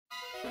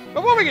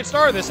before we get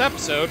started this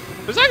episode,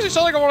 there's actually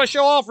something I want to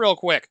show off real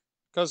quick.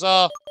 Because,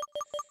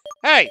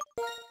 hey,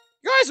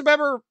 you guys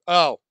remember...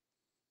 Oh.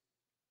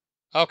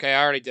 Okay,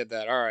 I already did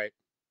that. Alright.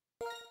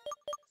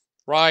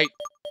 Right.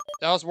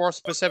 That was more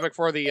specific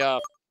for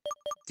the,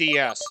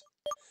 DS.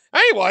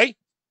 Anyway,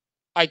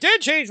 I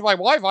did change my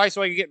Wi-Fi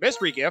so I could get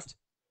Mystery Gift.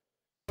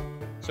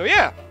 So,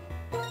 yeah.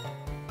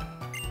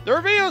 There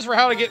are videos for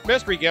how to get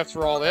Mystery Gifts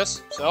for all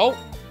this, so...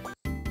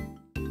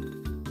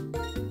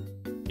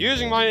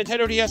 Using my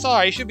Nintendo DSi,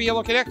 I should be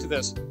able to connect to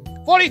this.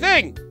 Funny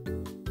thing!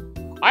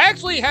 I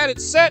actually had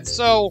it set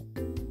so...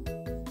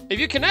 If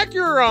you connect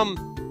your,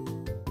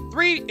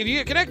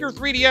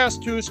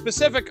 3DS to a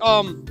specific,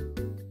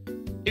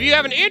 if you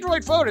have an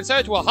Android phone and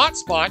set it to a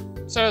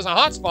hotspot, set it as a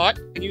hotspot,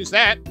 and use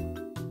that,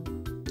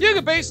 you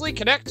can basically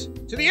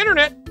connect to the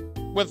internet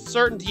with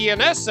certain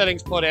DNS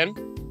settings put in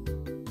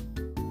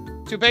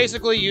to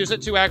basically use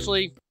it to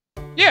actually,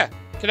 yeah,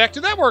 connect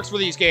to networks for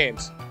these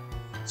games.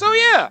 So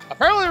yeah,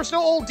 apparently there's still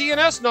old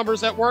DNS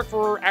numbers that work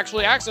for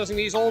actually accessing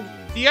these old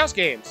DS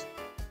games.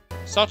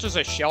 Such as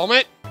a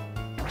Shelmet.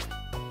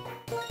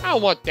 I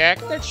don't want that.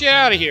 Get that shit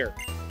out of here.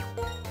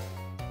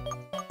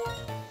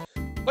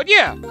 But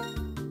yeah,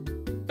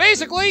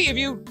 basically, if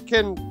you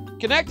can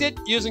connect it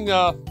using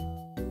the...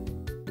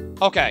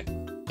 Okay,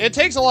 it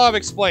takes a lot of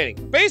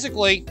explaining.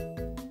 Basically,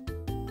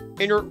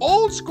 in your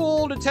old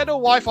school Nintendo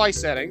Wi-Fi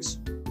settings,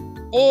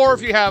 or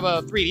if you have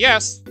a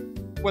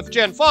 3DS with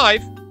Gen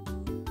 5,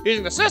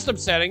 using the system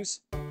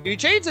settings, you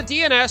change the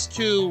DNS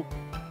to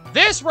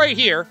this right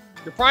here,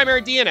 your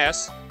primary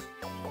DNS.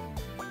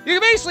 You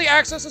can basically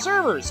access the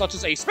servers, such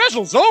as a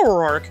special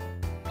Zoroark.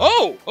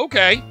 Oh,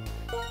 okay.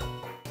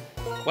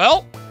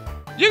 Well,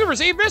 you can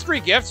receive mystery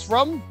gifts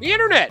from the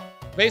internet.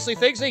 Basically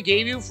things they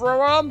gave you for,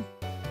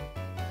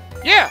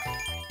 yeah.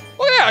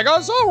 Look at that, I got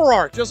a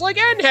Zoroark, just like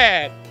N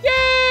had.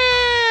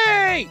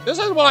 Yay! This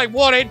isn't what I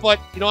wanted, but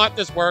you know what,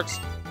 this works.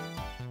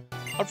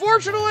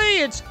 Unfortunately,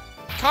 it's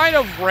kind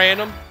of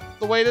random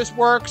the way this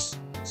works.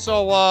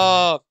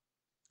 So,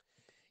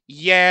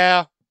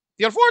 yeah.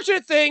 The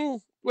unfortunate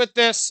thing with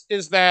this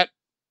is that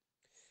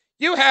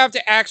you have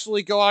to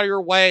actually go out of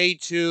your way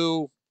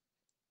to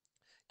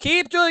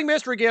keep doing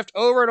Mystery Gift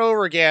over and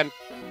over again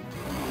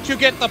to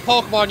get the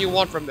Pokemon you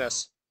want from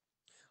this.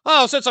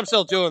 Oh, since I'm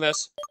still doing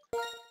this.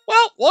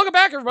 Well, welcome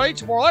back everybody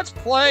to more Let's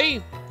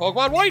Play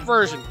Pokemon White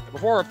version. And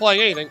before we're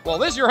playing anything, well,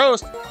 this is your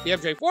host,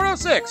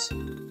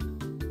 BFJ406.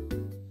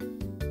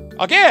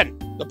 Again,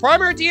 the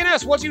primary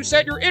DNS, once you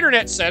set your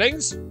internet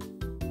settings,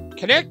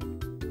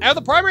 have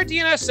the primary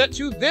DNS set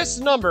to this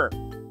number.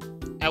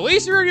 At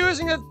least if you're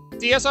using a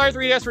DSi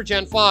 3DS for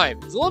Gen 5.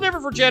 It's a little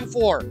different for Gen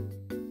 4.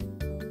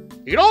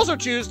 You can also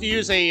choose to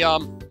use a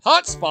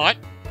hotspot,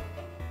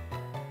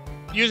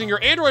 using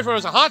your Android phone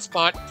as a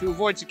hotspot to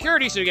avoid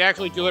security so you can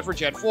actually do it for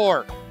Gen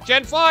 4.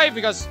 Gen 5,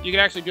 because you can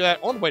actually do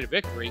that on the way to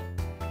victory.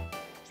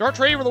 Start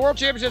training for the World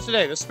Championships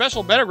today. This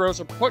special metagross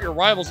will put your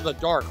rivals in the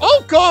dark.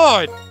 Oh,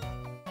 God!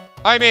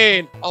 I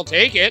mean, I'll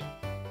take it.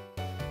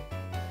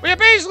 But yeah,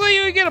 basically,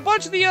 you get a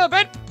bunch of the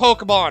event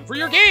Pokemon for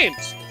your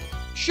games.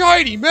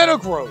 Shiny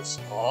Metagross.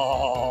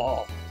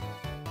 Oh.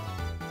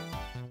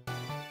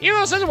 Even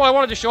though this isn't what I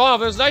wanted to show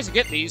off, it was nice to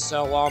get these,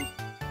 so,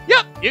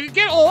 yep, you can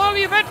get a lot of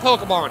the event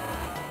Pokemon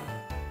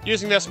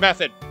using this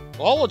method.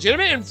 All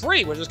legitimate and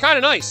free, which is kind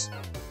of nice.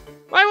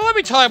 Alright, well, let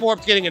me time warp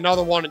to getting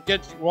another one and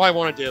get what I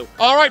want to do.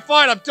 Alright,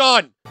 fine, I'm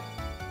done.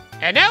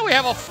 And now we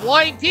have a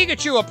flying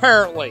Pikachu,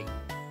 apparently.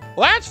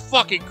 Well, that's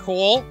fucking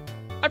cool.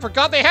 I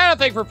forgot they had a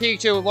thing for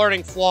Pikachu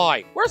learning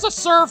fly. Where's the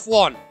surf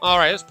one?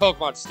 Alright, this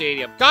Pokemon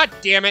Stadium. God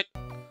damn it.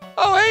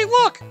 Oh, hey,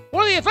 look!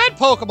 One of the event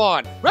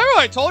Pokemon! Remember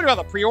I told you about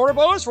the pre-order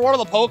bonus for one of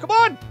the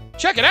Pokemon?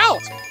 Check it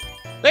out!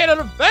 They had an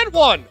event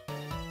one!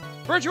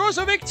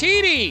 Virtuoso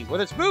Victini,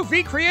 with its move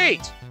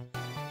Recreate.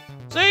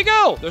 So there you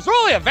go! There's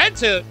really an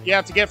event you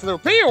have to get for the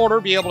pre-order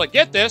to be able to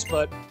get this,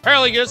 but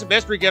apparently you get us a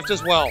mystery gift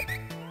as well.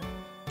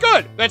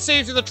 Good! That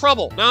saves you the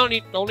trouble. Now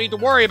don't need to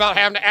worry about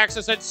having to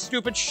access that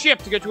stupid ship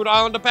to get to an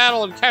island of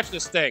battle and catch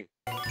this thing.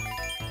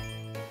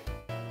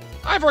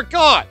 I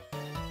forgot!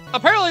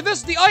 Apparently this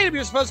is the item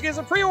you're supposed to get as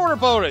a pre-order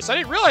bonus. I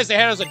didn't realize they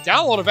had it as a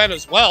download event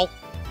as well.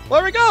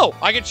 Well, there we go.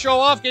 I can show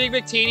off getting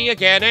Victini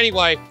again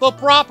anyway. The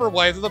proper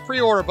way through the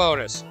pre-order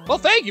bonus. Well,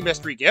 thank you,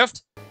 Mystery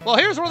Gift. Well,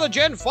 here's one of the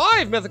Gen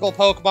 5 mythical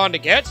Pokemon to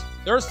get.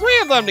 There's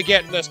 3 of them to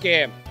get in this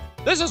game.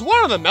 This is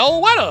one of them,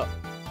 Meloetta.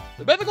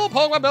 The mythical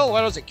Pokemon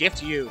Meloetta is a gift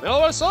to you.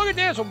 Meloetta's song and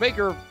dance will make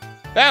your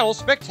battle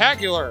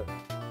spectacular.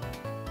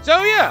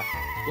 So yeah,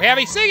 we have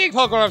a singing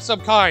Pokemon of some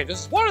kind.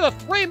 This is one of the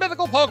 3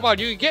 mythical Pokemon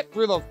you can get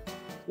through the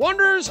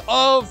wonders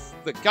of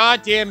the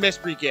goddamn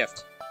Mystery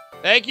Gift.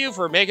 Thank you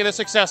for making this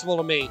accessible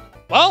to me.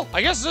 Well,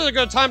 I guess this is a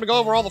good time to go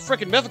over all the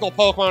freaking mythical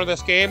Pokemon in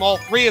this game, all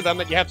 3 of them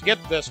that you have to get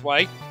this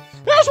way.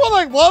 Here's one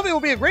I love. It will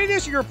be a great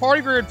addition to your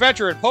party for your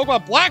adventure in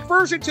Pokemon Black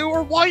version 2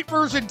 or White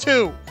version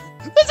 2.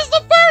 This is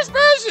the first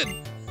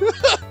version!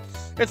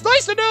 It's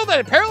nice to know that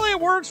apparently it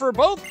works for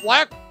both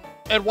Black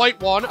and White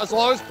 1, as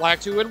long as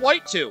Black 2 and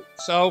White 2.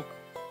 So,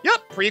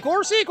 yep, prequel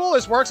or sequel,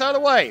 this works either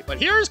way. But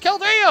here's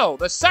Keldeo,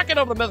 the second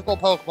of the mythical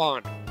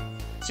Pokemon.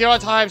 See how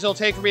many times it'll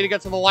take for me to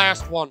get to the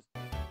last one.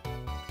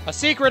 A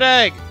secret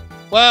egg.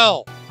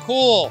 Well,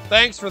 cool.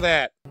 Thanks for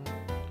that.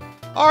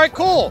 Alright,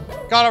 cool.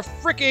 Got a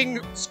freaking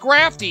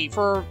Scrafty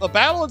for the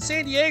battle in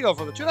San Diego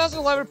for the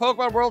 2011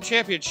 Pokemon World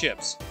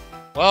Championships.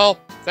 Well,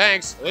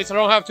 thanks. At least I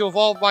don't have to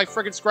evolve my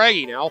freaking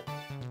Scraggy now.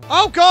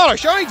 Oh god, a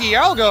shiny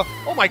Dialga!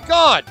 Oh my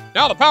god!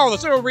 Now the power of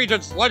the Sinnoh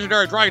region's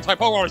legendary Dragon-type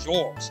Pokemon is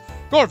yours.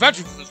 Go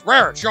adventure with this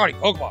rare and shiny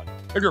Pokemon,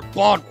 and your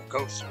bond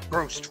will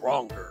grow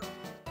stronger.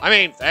 I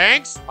mean,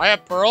 thanks. I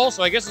have Pearl,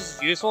 so I guess this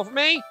is useful for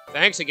me.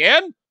 Thanks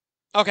again.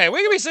 Okay,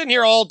 we can be sitting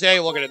here all day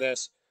looking at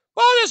this.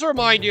 But I'll just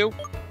remind you,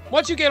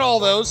 once you get all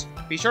those,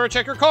 be sure to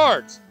check your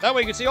cards. That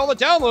way you can see all the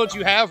downloads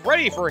you have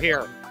ready for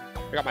here.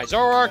 I got my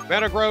Zoroark,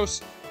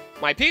 Metagross,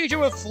 my Pikachu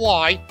with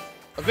Fly,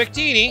 a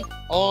Victini,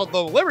 on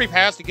the Liberty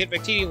Pass to get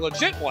Victini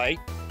legit way,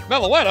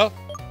 Meloetta,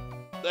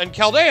 and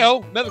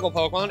Keldeo, mythical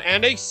Pokemon,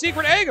 and a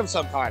secret egg of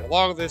some kind,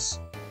 along with this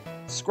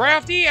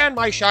Scrafty and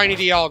my shiny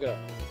Dialga.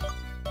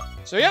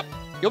 So yep,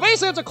 you'll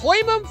basically have to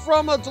claim them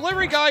from a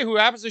delivery guy who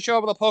happens to show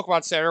up at the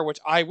Pokemon Center, which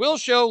I will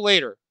show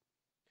later.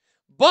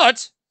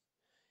 But,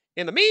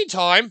 in the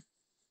meantime,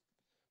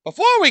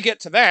 before we get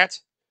to that,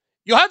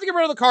 you'll have to get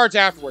rid of the cards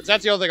afterwards.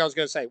 That's the other thing I was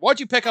going to say. Once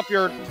you pick up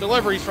your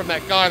deliveries from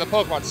that guy at the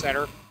Pokemon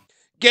Center,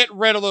 get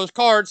rid of those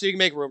cards so you can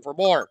make room for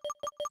more.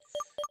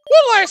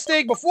 One last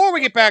thing before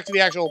we get back to the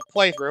actual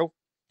playthrough.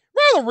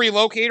 Remember the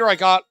relocator I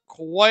got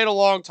quite a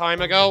long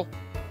time ago?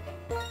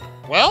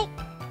 Well,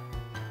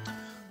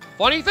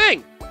 funny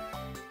thing.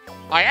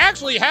 I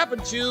actually happen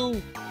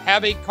to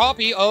have a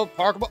copy of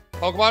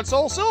Pokemon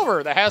Soul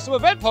Silver that has some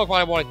event Pokemon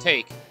I want to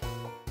take.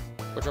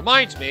 Which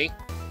reminds me,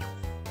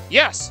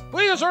 yes,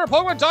 please insert a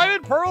Pokemon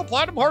Diamond, Pearl,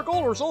 Platinum, Heart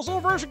Gold, or Soul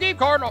Silver version game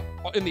card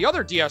in the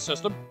other DS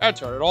system and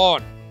turn it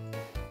on.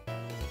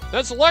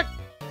 Then select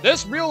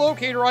this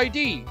relocator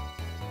ID,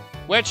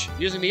 which,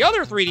 using the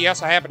other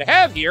 3DS I happen to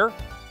have here,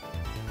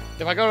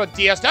 if I go to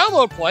DS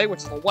Download Play, which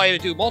is the way to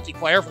do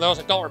multiplayer for those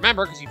that don't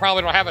remember, because you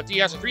probably don't have a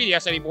DS or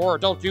 3DS anymore, or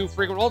don't do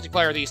frequent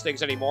multiplayer of these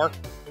things anymore,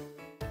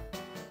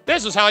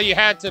 this is how you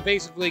had to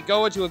basically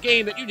go into a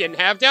game that you didn't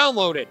have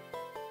downloaded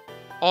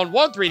on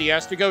one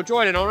 3DS to go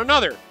join it on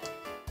another.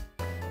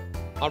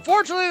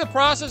 Unfortunately, the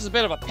process is a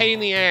bit of a pain in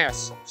the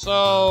ass,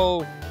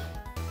 so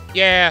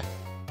yeah.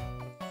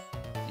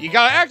 You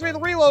gotta activate the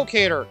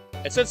relocator,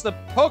 and since the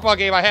Pokemon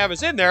game I have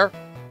is in there,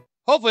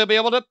 hopefully I'll be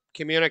able to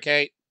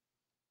communicate.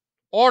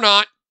 Or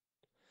not.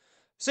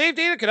 Save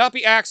data cannot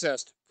be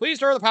accessed. Please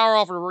turn the power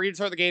off and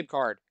reinsert the game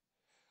card.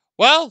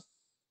 Well,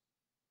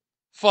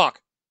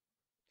 fuck.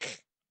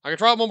 I can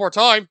try it one more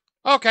time.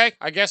 Okay,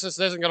 I guess this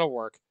isn't gonna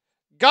work.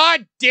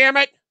 God damn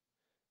it!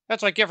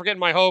 That's what I get for getting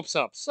my hopes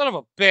up. Son of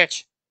a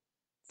bitch.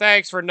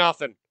 Thanks for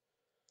nothing.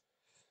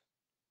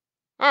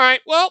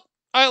 Alright, well,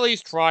 I at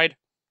least tried.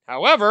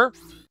 However,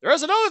 there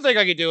is another thing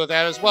I can do with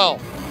that as well.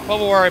 But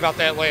we'll worry about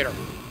that later.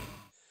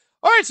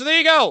 Alright, so there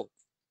you go.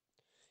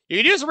 You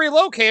can use a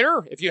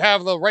relocator, if you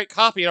have the right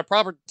copy and a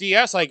proper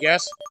DS, I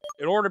guess,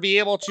 in order to be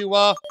able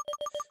to,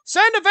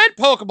 send event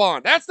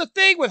Pokemon. That's the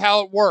thing with how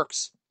it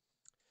works.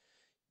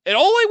 It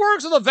only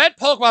works with event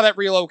Pokemon, that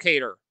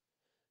relocator.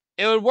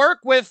 It would work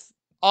with,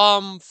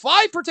 5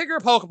 particular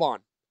Pokemon.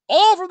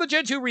 All from the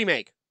Gen 2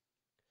 remake.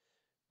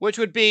 Which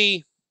would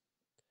be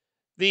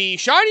the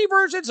shiny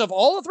versions of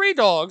all the 3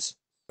 dogs,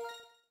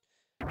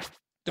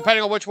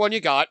 depending on which one you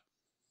got,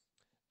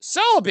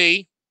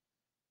 Celebi,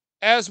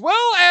 as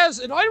well as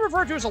an item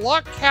referred to as a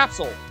locked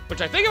capsule,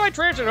 which I think if I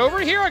transfer it over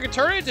here, I could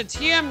turn it into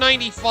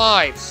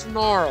TM95,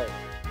 Snarl.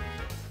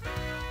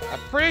 I'm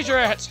pretty sure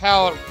that's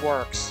how it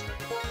works.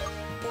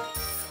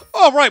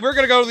 Oh, right, we're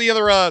gonna go to the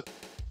other,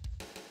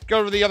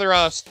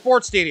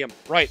 sports stadium.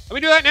 Right, let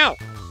me do that now.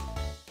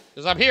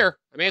 Because I'm here,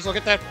 I may as well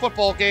get that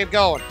football game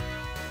going.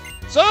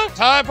 So,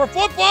 time for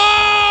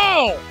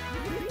football!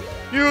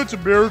 Yeah, it's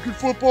American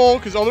football,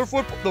 because other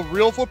football, the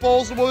real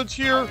football is the one that's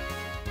here.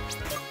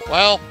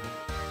 Well,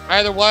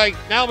 either way,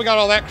 now we got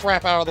all that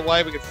crap out of the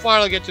way, we can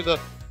finally get to the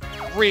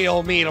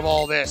real meat of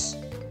all this.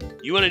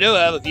 You want to know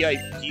how the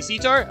VIP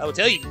seats are? I will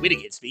tell you if you win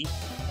against me.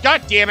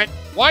 God damn it!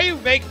 Why do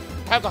you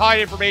have to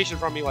hide information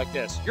from me like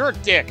this? You're a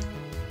dick.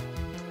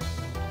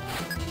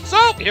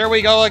 So, here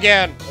we go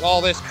again, with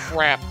all this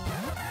crap.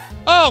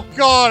 Oh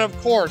god, of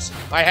course,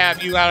 I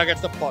have you out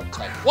against the bug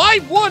type. Why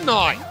wouldn't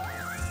I?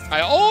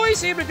 I always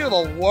seem to do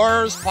the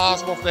worst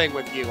possible thing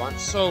with you. I'm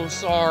so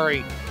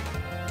sorry.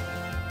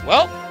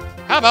 Well,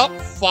 how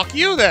about fuck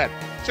you then?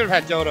 Should have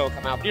had Dodo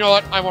come out. But you know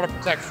what? I want to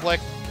protect Flick.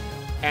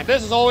 And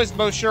this is always the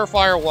most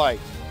surefire way.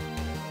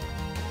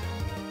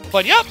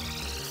 But yep.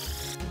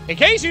 In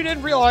case you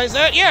didn't realize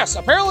that, yes,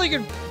 apparently you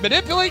can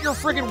manipulate your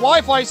freaking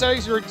Wi-Fi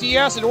settings for your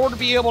DS in order to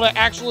be able to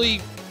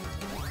actually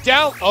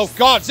oh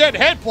god, Zen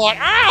head plot.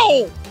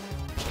 Ow!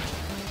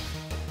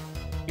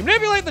 You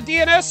manipulate the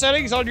DNS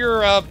settings on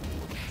your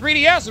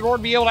 3DS in order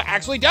to be able to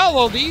actually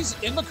download these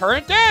in the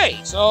current day.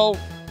 So,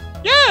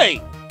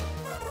 yay!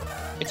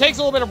 It takes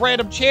a little bit of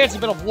random chance, a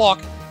bit of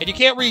luck, and you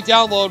can't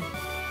re-download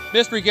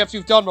mystery gifts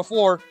you've done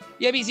before.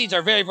 The NPCs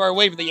are very far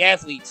away from the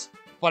athletes.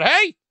 But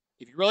hey,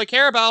 if you really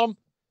care about them,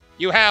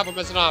 you have them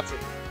as an option.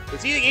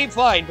 It's eating ain't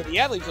fine, but the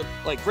athletes are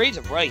like grains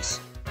of rice.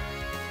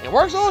 It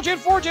works all Gen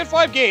 4, Gen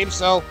 5 games,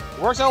 so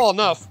it works out well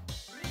enough.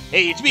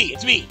 Hey, it's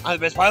me. I'm the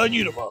best pilot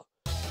in Unova.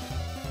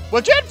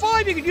 With Gen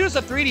 5, you can use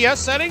the 3DS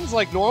settings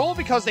like normal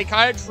because they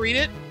kind of treat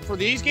it for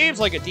these games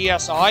like a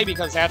DSi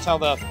because that's how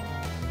the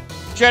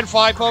Gen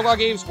 5 Pokemon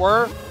games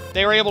were.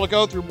 They were able to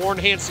go through more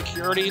enhanced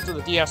security through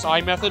the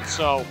DSi method,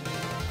 so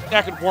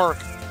that could work.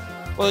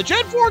 Well, the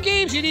Gen 4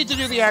 games, you need to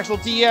do the actual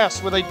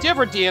DS with a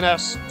different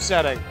DNS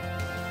setting.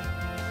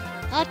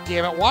 God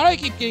damn it, why do I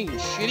keep getting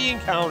shitty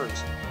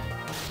encounters?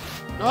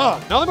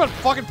 Ugh, nothing but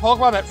fucking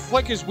Pokemon that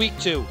Flick is weak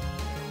to.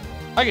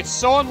 I get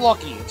so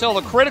unlucky until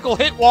the critical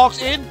hit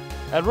walks in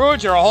and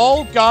ruins your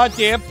whole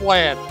goddamn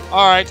plan.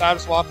 Alright, time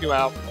to swap you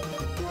out.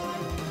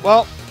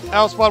 Well,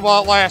 that was fun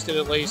while it lasted,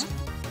 at least.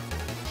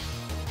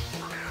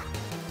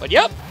 But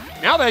yep,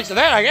 now thanks to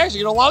that, I can actually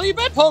get a lot of the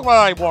event Pokemon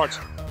I want.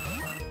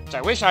 Which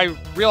I wish I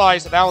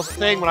realized that was a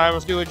thing when I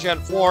was doing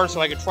Gen 4,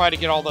 so I could try to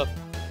get all the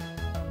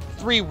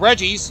 3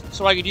 Reggies,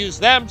 so I could use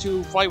them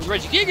to fight with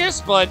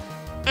Regigigas, but,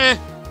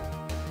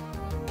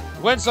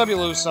 You win some, you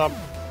lose some.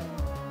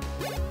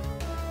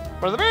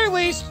 But at the very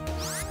least,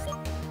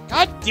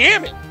 god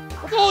damn it!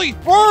 Look at all these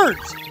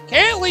birds!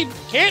 Can't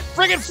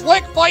friggin'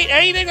 Flick fight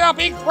anything without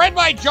being threatened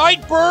by a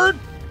giant bird?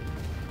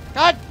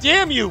 God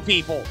damn you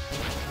people!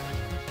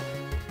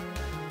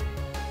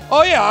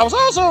 Oh yeah, I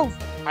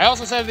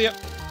also said the...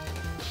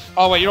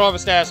 Oh wait, you don't have a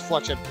status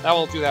affliction. That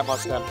won't do that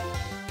much then.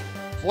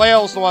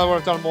 Flail's the one that would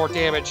have done more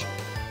damage.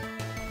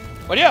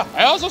 But yeah,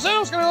 I also said I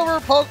was going to go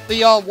over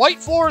the White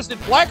Forest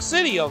and Black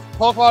City of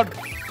Pokemon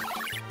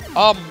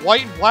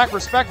White and Black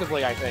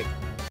respectively, I think.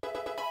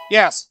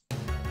 Yes.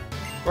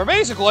 Where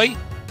basically,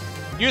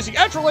 using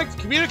Electrolink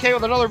to communicate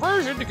with another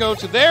version to go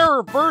to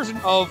their version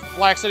of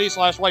Black City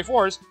 / White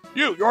Forest.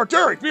 You're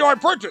Derek, be our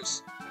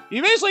apprentice!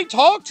 You basically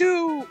talk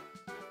to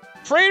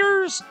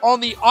trainers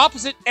on the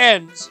opposite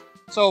ends.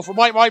 So for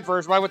my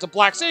version, when I went to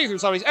Black City through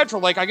somebody's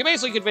Electrolink, I can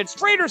basically convince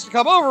trainers to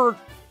come over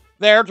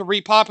there to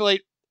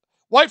repopulate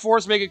White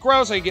Forest, make it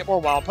grow so you get more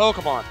wild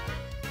Pokemon.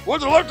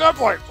 What's the left up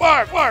like?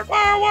 Fly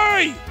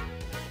away!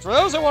 For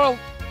those that want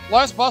a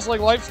less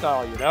bustling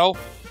lifestyle, you know.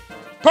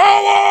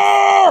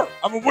 Power!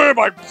 I'm aware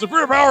my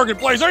superior power can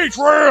blaze any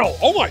trail!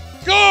 Oh my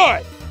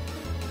god!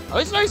 At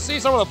least it's nice to see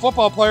some of the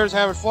football players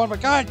having fun, but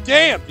god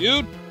damn,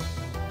 dude!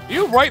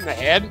 You right in the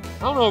head? I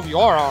don't know if you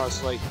are,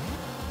 honestly.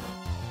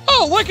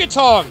 Oh,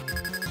 Lickitung!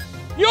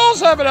 You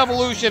also have an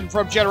evolution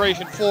from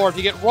Generation 4 if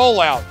you get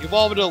Rollout. You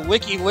evolve into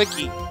Licky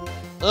Licky.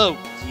 Oh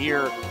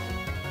dear.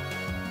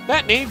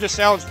 That name just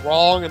sounds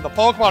wrong, and the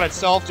Pokemon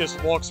itself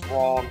just looks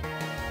wrong.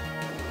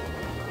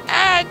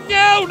 Ah,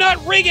 no!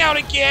 Not Ring Out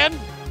again!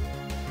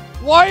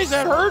 Why does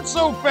that hurt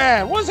so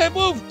bad? What does that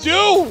move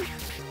do?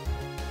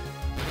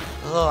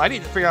 Ugh, I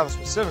need to figure out the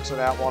specifics of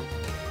that one.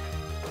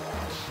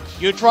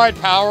 You tried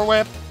Power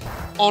Whip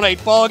on a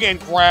bug and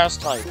grass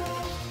type.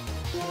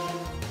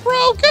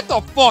 Bro, get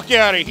the fuck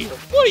out of here.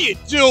 What are you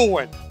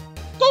doing?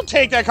 Don't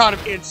take that kind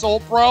of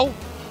insult, bro.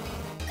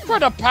 Try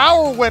to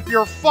Power Whip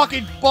your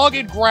fucking bug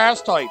and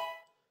grass type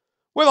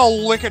with a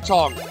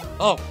Lickitung.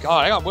 Oh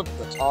god, I got whipped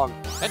with the tongue.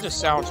 That just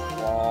sounds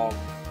wrong.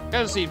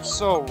 That just seems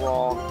so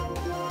wrong.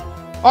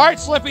 Alright,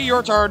 Slippy,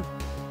 your turn.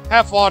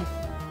 Have fun.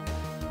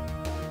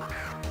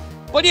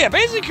 But yeah,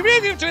 basically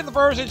communicating between the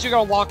versions, you're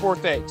gonna unlock more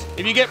things.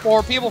 If you get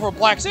more people from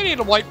Black City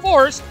into White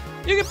Forest,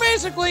 you can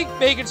basically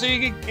make it so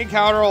you can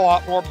encounter a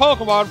lot more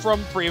Pokemon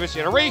from previous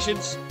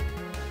generations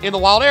in the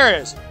wild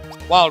areas.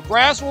 Wild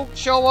grass will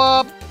show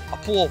up, a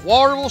pool of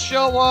water will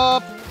show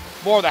up,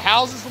 more of the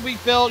houses will be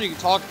built, you can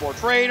talk to more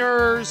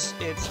trainers.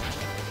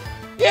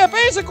 Yeah,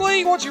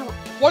 basically, once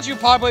you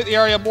populate the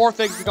area, more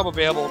things become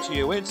available to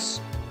you.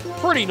 It's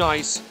pretty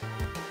nice.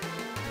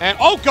 And,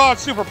 oh god,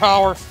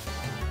 superpower!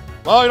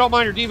 Well, you don't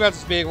mind your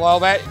defenses being low,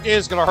 that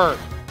is gonna hurt.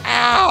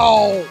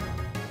 Ow!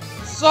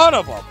 Son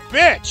of a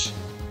bitch!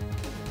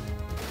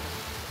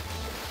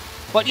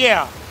 But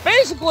yeah,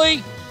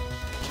 basically,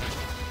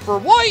 for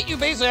White, you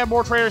basically have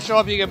more trainers show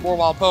up, you get more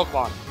wild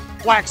Pokemon.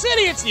 Black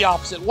City, it's the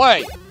opposite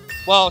way.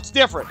 Well, it's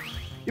different.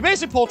 You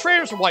basically pull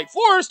trainers from White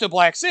Forest to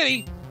Black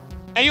City,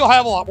 and you'll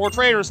have a lot more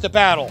trainers to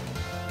battle.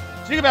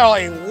 So you can battle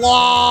a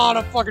lot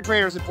of fucking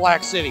trainers in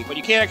Black City, but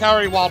you can't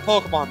encounter any wild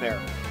Pokemon there.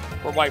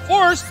 For White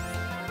Forest,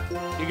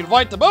 you can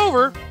invite them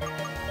over.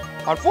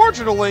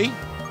 Unfortunately,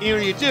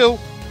 even if you do,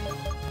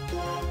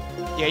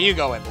 yeah, you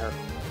go in there.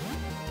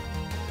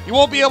 You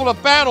won't be able to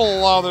battle a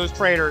lot of those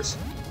trainers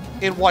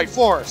in White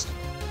Forest.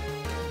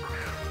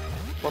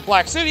 For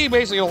Black City,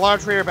 basically a lot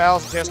of trainer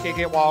battles and just can't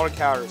get wild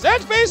encounters.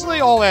 That's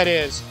basically all that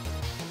is.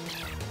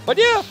 But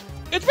yeah,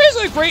 it's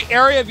basically a great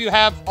area if you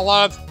have a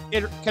lot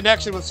of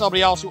connection with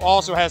somebody else who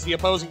also has the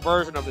opposing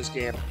version of this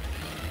game.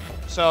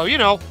 So, you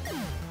know,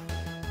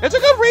 it's a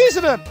good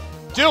reason to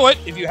do it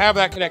if you have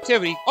that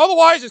connectivity.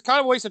 Otherwise, it's kind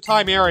of a waste of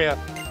time area.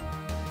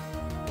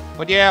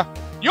 But yeah,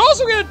 you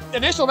also get an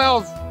initial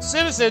amount of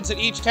citizens in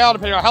each town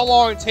depending on how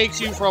long it takes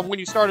you from when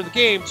you started the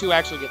game to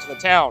actually get to the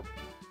town.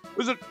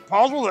 Is it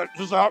possible that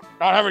just not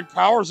having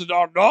power is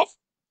not enough?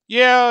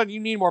 Yeah, you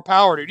need more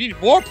power, dude. You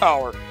need more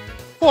power.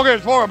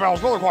 Pokemon's Pokemon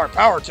battles will require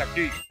power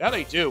technique. That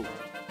they do.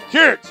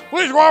 Kids,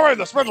 please cooperate with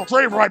the special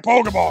training for my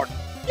Pokemon.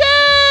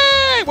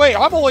 Yay! Wait,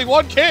 I'm only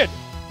one kid.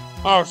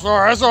 Oh,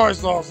 sorry. I always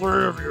thought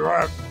 3 of you.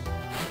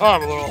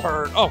 I'm a little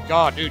hurt. Oh,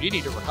 God, dude, you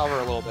need to recover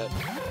a little bit.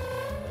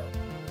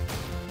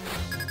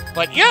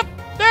 But, yep,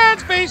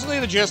 that's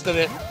basically the gist of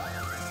it.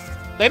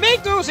 They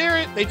make those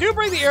areas... They do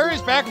bring the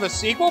areas back in the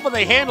sequel, but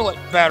they handle it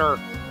better.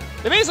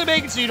 They basically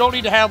make it so you don't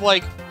need to have,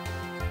 like,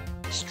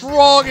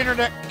 strong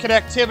internet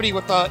connectivity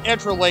with the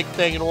Intralink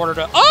thing in order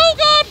to... Oh,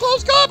 God,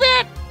 close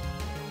combat!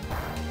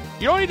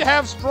 You don't need to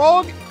have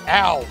strong,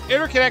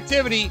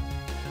 interconnectivity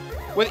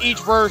with each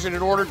version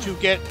in order to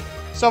get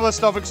some of the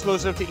stuff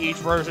exclusive to each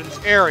version's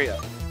area.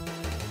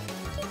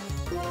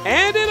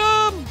 And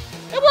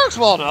it works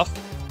well enough.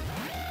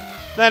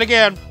 Then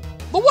again,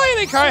 the way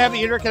they kind of have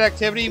the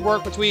interconnectivity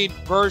work between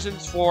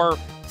versions for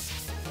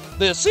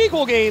the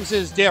sequel games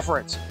is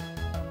different.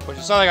 Which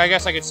is something I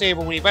guess I could save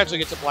when we eventually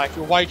get to Black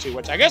 2 and White 2,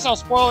 which I guess I'll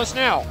spoil this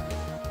now.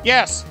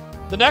 Yes,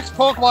 the next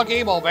Pokemon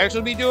game I'll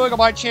eventually be doing on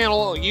my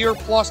channel a year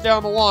plus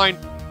down the line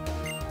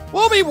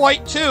will be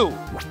White 2,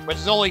 which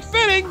is only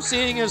fitting,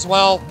 seeing as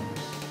well,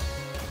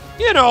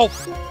 you know,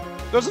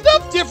 there's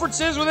enough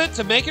differences with it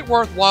to make it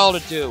worthwhile to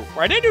do.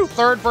 Where I didn't do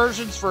third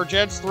versions for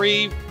Gens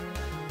 3,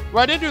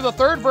 where I didn't do the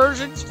third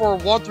versions for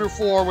 1 through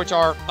 4, which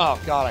are, oh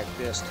god,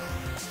 I missed.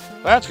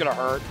 That's gonna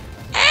hurt.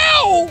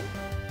 Ow!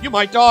 You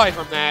might die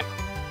from that.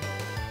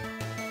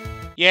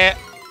 Yeah.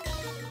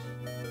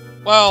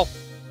 Well,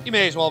 you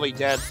may as well be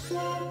dead.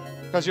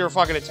 Because your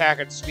fucking attack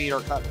and speed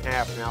are cut in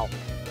half now.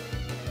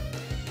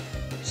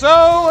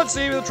 So, let's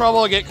see the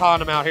trouble to get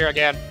Condom out here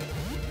again.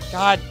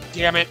 God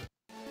damn it.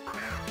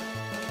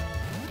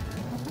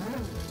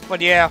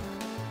 But yeah,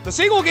 the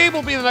sequel game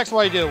will be the next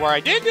one I do, where I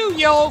did do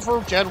Yellow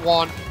for Gen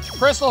 1,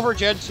 Crystal for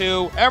Gen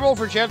 2, Emerald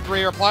for Gen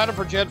 3, or Platinum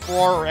for Gen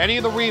 4, or any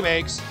of the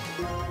remakes.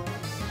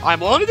 I'm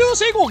willing to do a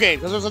sequel game,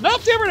 because there's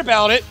enough different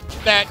about it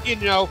that, you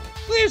know,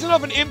 leaves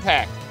enough an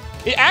impact.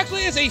 It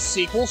actually is a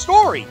sequel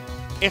story.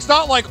 It's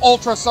not like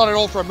Ultra Sun and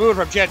Ultra Moon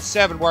from Gen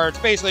 7, where it's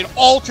basically an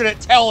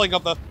alternate telling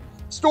of the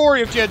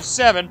story of Gen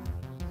 7,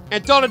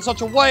 and done in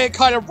such a way it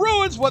kind of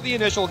ruins what the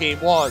initial game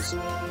was.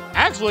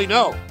 Actually,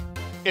 no.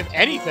 If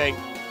anything,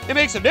 it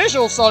makes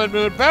initial Sun and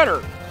Moon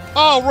better.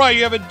 Oh, right,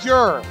 you have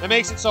Endure. That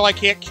makes it so I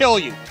can't kill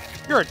you.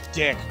 You're a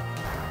dick.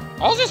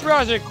 I was just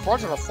realizing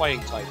Crunch is a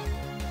fighting type.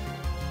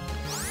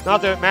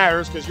 Not that it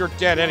matters, because you're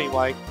dead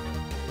anyway.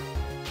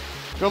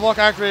 Good luck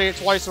activating it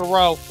twice in a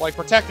row. Like,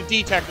 Protect and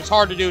Detect is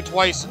hard to do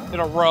twice in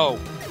a row.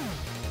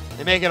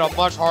 They make it a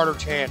much harder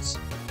chance.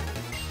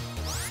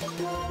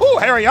 Ooh,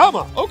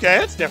 Hariyama! Okay,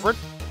 that's different.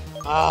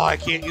 Oh, I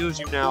can't use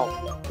you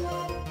now.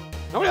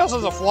 Nobody else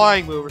has a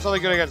flying move or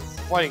something good against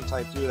a fighting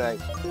type, do they?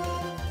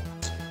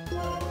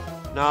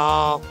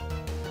 No.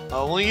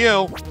 Only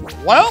you.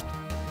 Well,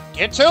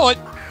 get to it.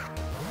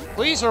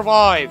 Please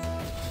survive.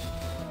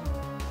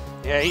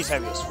 Yeah, he's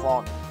heavy as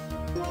fuck.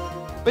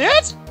 But yeah,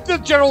 that's the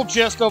general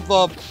gist of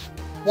the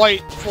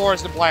White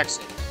Forest and Black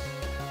Sea.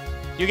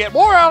 You get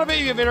more out of it,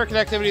 you have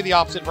interconnectivity of the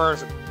opposite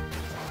version.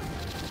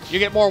 You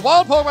get more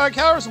wild Pokemon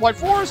encounters in White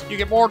Forest, you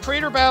get more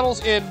trainer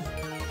battles in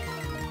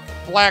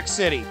Black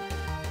City.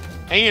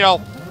 And, you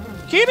know,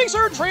 keeping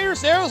certain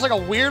trainers there is like a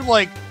weird,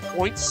 like,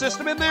 point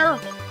system in there.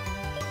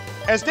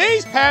 As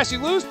days pass, you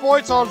lose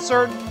points on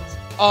certain,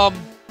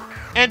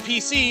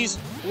 NPCs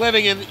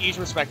living in each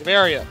respective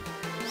area.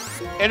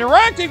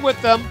 Interacting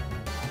with them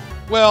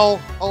will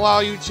allow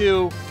you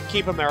to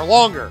keep them there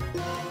longer.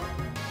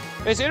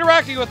 As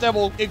interacting with them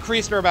will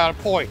increase their amount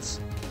of points.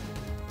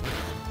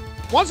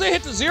 Once they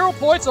hit the 0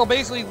 points, they'll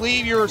basically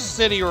leave your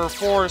city or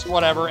forest,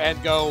 whatever,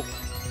 and go...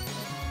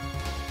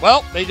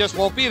 Well, they just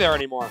won't be there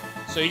anymore.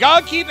 So you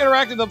gotta keep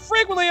interacting with them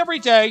frequently every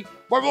day.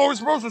 I'm always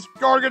supposed to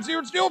guard against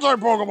even Steel-type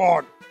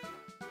Pokemon.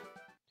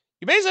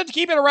 You basically have to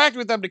keep interacting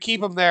with them to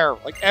keep them there,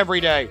 like,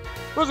 every day.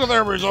 Physical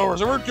therapy is over,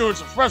 so we're doing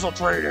some special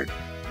training.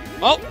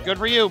 Well, good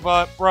for you,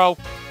 but, bro.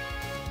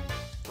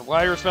 I'm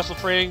glad your special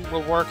training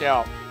will work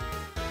out.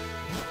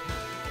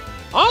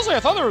 Honestly, I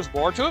thought there was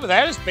more to it, but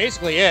that is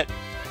basically it.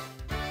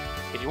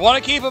 If you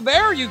want to keep them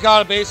there, you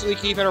gotta basically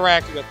keep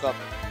interacting with them.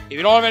 If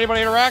you don't have anybody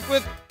to interact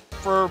with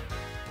for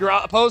your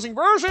opposing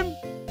version,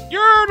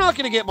 you're not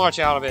gonna get much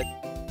out of it.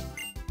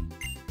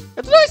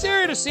 It's a nice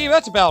area to see, but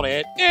that's about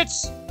it.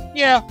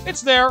 Yeah,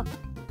 it's there.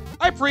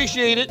 I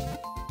appreciate it.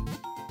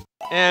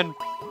 And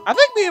I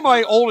think me and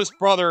my oldest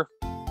brother,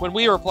 when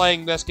we were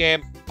playing this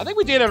game, I think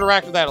we did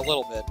interact with that a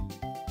little bit.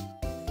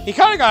 He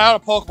kind of got out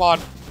of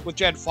Pokemon with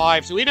Gen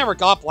 5, so we never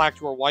got Black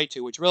 2 or White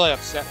 2, which really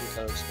upset me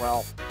because,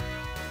 well,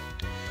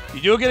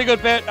 you do get a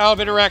good bit out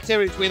of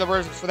interactivity between the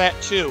versions for that,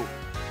 too.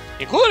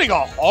 Including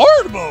a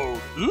hard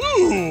mode!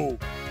 Ooh!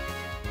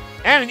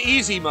 And an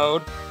easy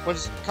mode, which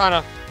is kind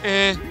of,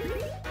 eh.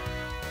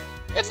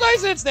 It's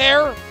nice that it's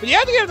there, but you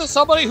have to give it to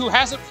somebody who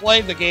hasn't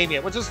played the game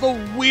yet, which is the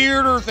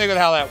weirder thing of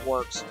how that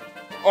works.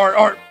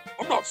 I'm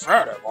not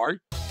fat, am I?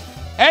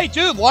 Hey,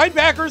 dude,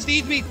 linebackers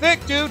need to be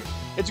thick, dude.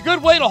 It's a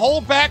good way to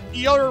hold back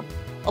the other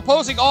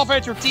opposing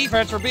offense or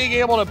defense from being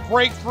able to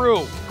break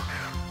through.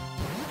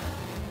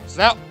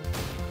 So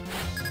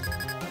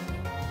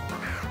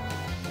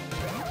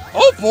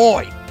Oh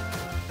boy!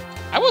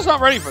 I was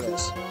not ready for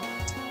this.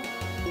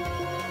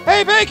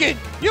 Hey, Bacon!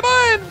 You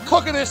mind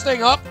cooking this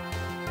thing up?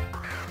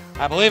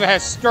 I believe it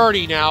has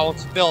Sturdy now,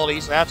 its ability,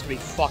 so that's gonna be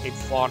fucking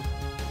fun.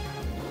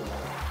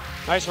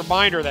 Nice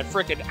reminder that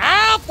frickin'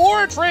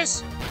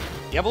 Fortress!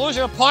 The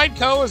evolution of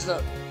Pineco is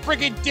the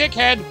frickin'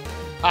 dickhead.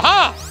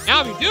 Aha!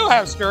 Now if you do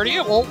have Sturdy,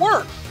 it won't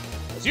work.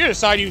 Because you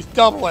decide to use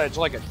Double Edge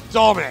like a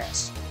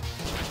dumbass.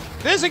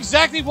 This is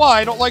exactly why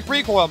I don't like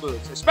recoil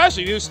moves,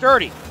 especially if you use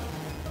Sturdy.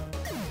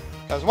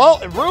 Because, well,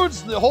 it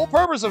ruins the whole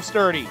purpose of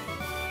Sturdy.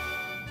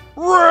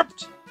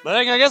 Ripped! But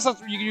I guess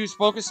that's, you can use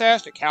Focus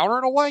Sash to counter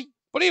in a way.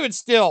 But even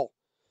still,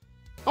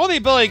 only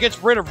ability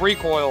gets rid of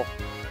recoil.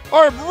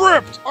 I'm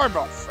ripped! I'm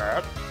not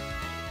fat.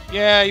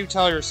 Yeah, you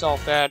tell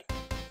yourself that.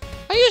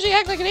 I usually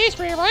act like an ace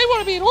trainer, but I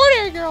want to be an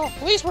ordinary girl,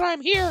 at least when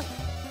I'm here.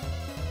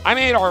 I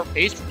mean, are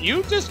ace... Did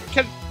you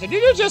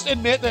just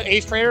admit that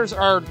ace trainers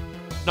are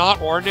not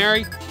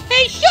ordinary?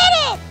 Hey, shut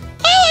up!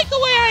 I like the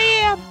way I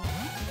am!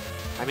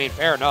 I mean,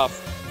 fair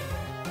enough.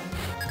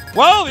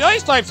 Well, the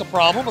ice type's a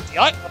problem, but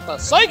the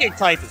psychic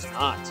type is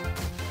not.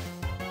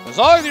 As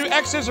long as you do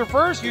X Scissor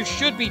first, you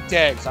should be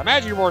dead. So I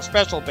imagine you're more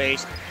special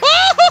based.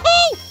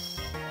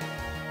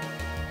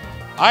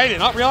 I did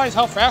not realize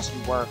how fast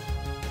you were.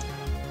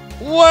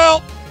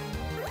 Well,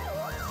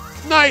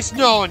 nice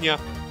knowing you.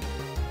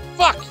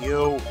 Fuck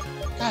you.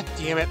 God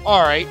damn it.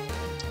 Alright.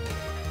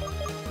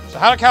 So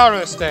how to counter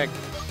this thing?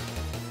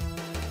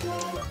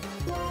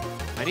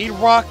 I need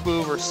rock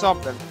move or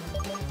something.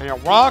 I need a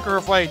rock or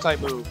a fighting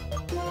type move.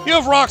 You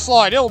have Rock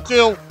Slide, it'll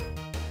do.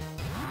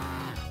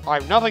 I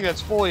have nothing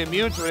that's fully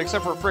immune to it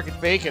except for frickin'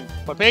 Bacon.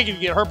 But Bacon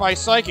can get hurt by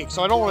Psychic,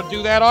 so I don't want to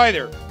do that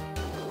either.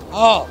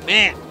 Oh,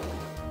 man.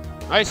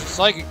 Ice and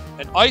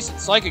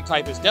Psychic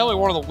type is definitely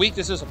one of the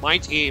weaknesses of my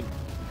team.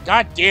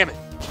 God damn it.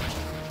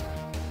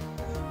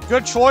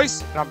 Good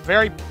choice, and I'm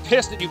very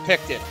pissed that you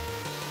picked it.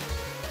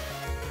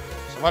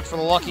 So much for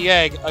the lucky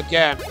egg,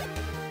 again.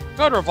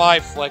 Good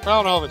revive flick, I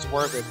don't know if it's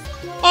worth it.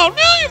 Oh,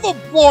 now you have the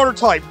water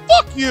type!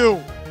 Fuck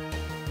you!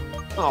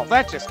 Oh,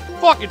 that just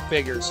fucking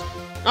figures.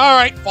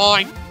 Alright,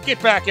 fine. Get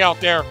back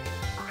out there.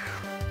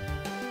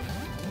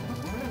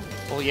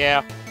 Well,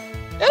 yeah.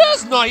 It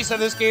is nice that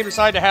this game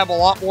decided to have a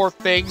lot more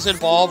things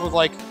involved with,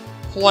 like,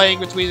 playing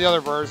between the other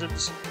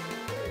versions.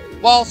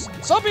 While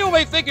some people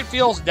may think it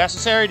feels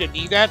necessary to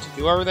need that to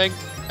do everything,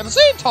 at the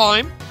same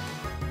time,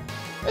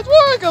 it's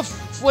more like a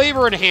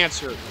flavor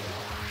enhancer.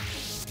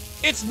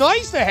 It's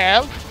nice to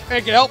have, and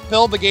it can help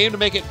build the game to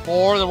make it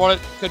more than what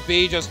it could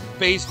be just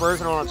base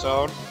version on its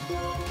own.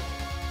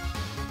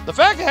 The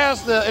fact it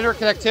has the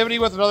interconnectivity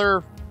with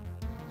another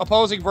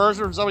opposing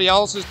version from somebody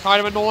else is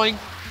kind of annoying.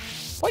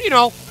 But, you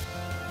know,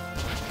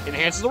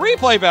 enhances the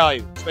replay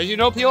value, especially you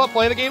know people that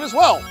play the game as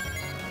well.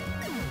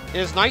 It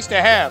is nice to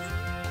have.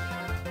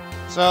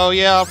 So,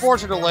 yeah,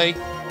 unfortunately...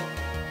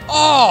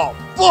 Oh,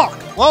 fuck!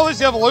 Well, this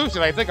is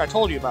evolution. I think I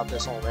told you about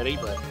this already,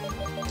 but...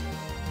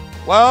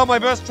 Well, my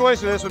best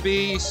choice for this would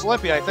be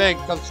Slippy, I think,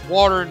 because it's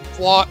water and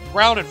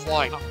ground and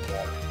flying. Not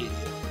water, idiot.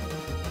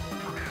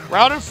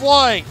 Ground and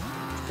flying.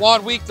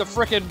 Quad weak to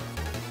frickin',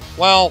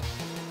 well,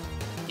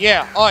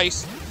 yeah,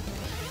 ice.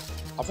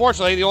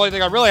 Unfortunately, the only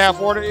thing I really have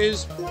for it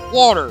is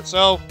water,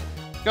 so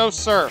go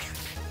surf.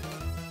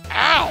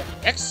 Ow!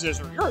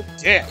 X-Scissor, you're a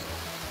dick.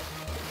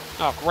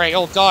 Oh, great,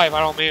 he'll die if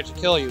I don't manage to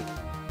kill you.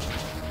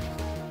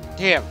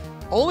 Damn.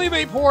 Only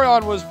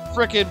Vaporeon was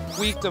frickin'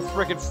 weak to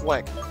frickin'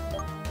 Flick.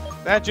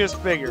 That just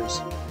figures.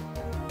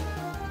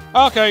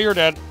 Okay, you're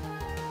dead.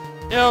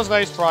 Yeah, it was a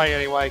nice try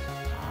anyway.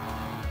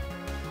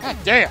 God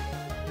damn.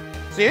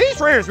 See, these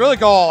trainers really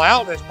go all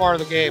out in this part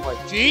of the game. Like,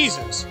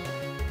 Jesus.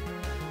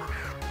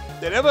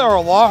 They are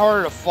a lot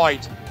harder to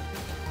fight.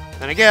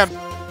 And again,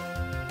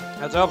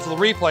 that's up to the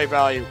replay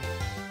value.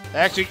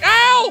 Actually,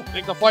 ow!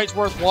 Make the fights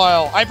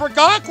worthwhile. I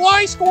forgot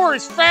Gliscor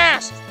is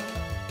fast!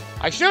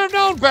 I should have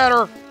known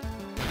better.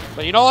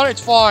 But you know what?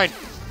 It's fine.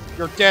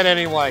 You're dead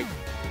anyway.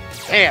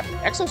 Damn,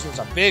 Exos was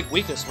a big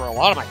weakness for a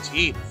lot of my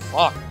team.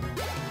 Fuck.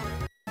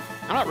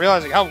 I'm not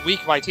realizing how weak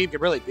my team can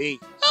really be.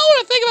 I don't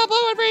want to think about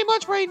Pokemon very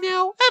much right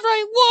now. After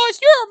I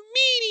lost, you're a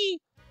meanie!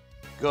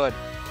 Good.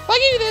 If I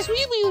give you this, will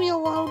you leave me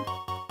alone?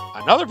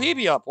 Another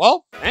PB up.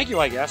 Well, thank you,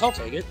 I guess. I'll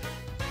take it.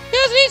 Yeah,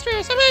 as an ace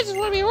trainer, sometimes I just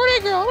want to be an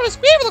ordinary girl. I want to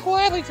scream for the cool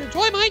athletes to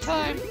enjoy my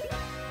time.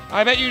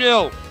 I bet you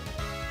do.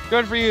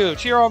 Good for you.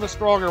 Cheer on the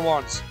stronger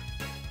ones.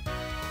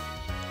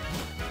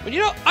 But you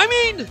know, I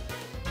mean...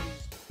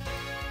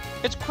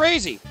 It's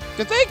crazy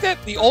to think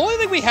that the only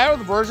thing we had with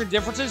the version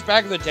differences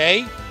back in the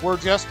day were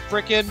just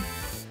frickin',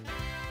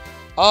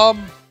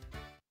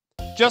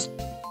 just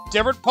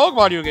different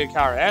Pokemon you can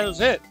encounter. That was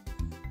it.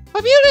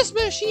 My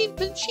beautiful machine,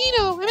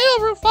 Pinchino. I'm in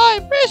over Route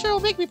 5. Pretty sure it'll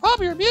make me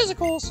popular in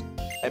musicals.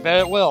 I bet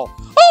it will.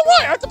 Oh,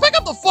 right! I have to pick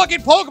up the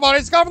fucking Pokemon I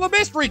just got from the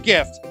mystery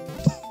gift!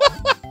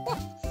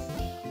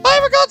 I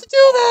forgot to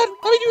do that!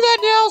 Let me do that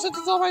now since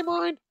it's on my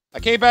mind.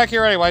 I came back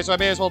here anyway, so I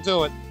may as well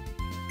do it.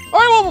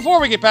 Alright, well, before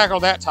we get back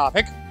on that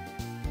topic...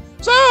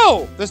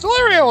 So, this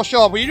delivery will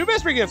show up when you do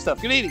mystery gift stuff.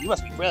 Good evening. You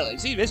must be well. I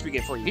see a mystery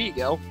gift for you. Here you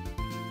go.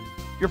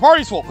 Your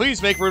party's full.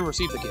 Please make room to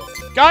receive the gift.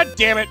 God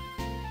damn it.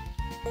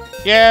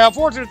 Yeah,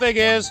 unfortunate thing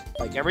is,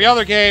 like every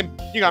other game,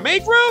 you gotta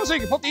make room so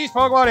you can put these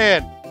Pokemon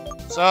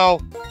in. So,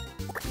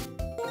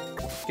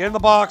 get in the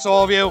box,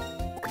 all of you.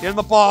 Get in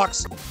the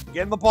box.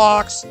 Get in the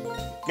box.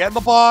 Get in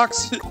the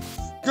box.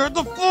 Get in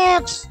the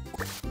box.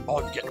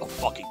 Oh, get in the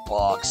fucking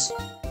box.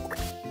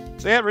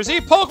 So yeah,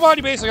 receive Pokemon,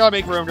 you basically gotta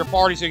make room in your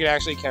party so you can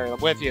actually carry them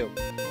with you.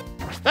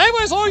 Anyway,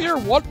 as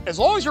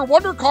long as your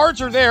Wonder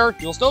Cards are there,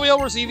 you'll still be able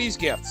to receive these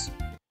gifts.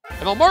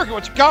 And they'll mark it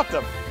once you got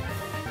them.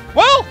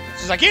 Well,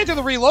 since I can't do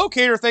the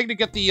relocator thing to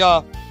get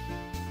the,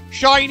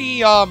 shiny,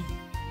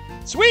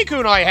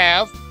 Suicune I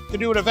have to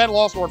do an event in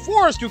Lost World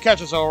Forest to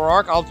catch a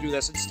Zoroark, I'll do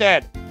this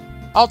instead.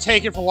 I'll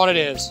take it for what it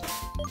is.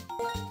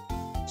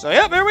 So,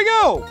 yeah, there we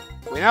go.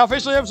 We now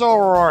officially have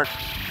Zoroark.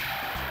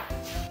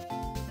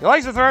 He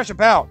likes to thrash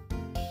about.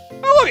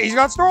 Oh, look, he's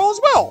got Snarl as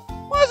well.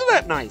 Why isn't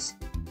that nice?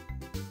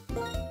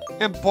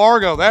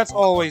 Embargo, that's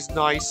always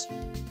nice.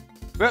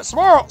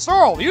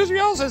 Snarl, the user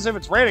yells as if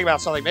it's ranting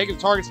about something, making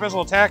the target's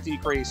special attack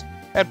decrease.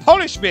 And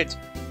punishment.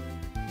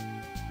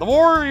 The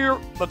more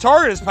the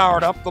target is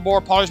powered up, the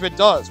more punishment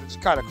does, which is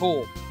kind of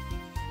cool.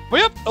 But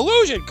yep,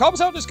 Illusion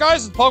comes out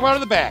disguised as Pokemon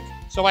in the back.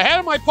 So if I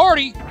had my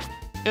party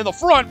in the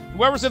front,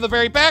 whoever's in the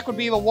very back would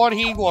be the one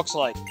he looks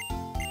like.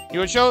 You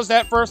would choose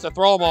that first to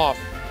throw him off.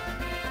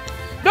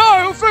 Now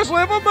I officially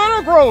have a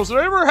Metagross, and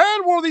I never had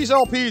one of these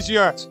LPs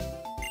yet.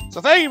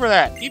 So thank you for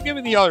that. Keep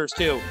giving the others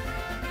too.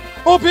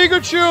 Oh,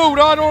 Pikachu!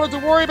 Now I don't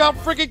have to worry about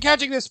freaking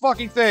catching this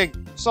fucking thing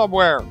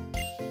somewhere.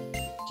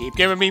 Keep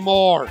giving me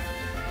more.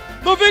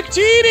 The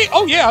Victini!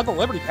 Oh yeah, I have the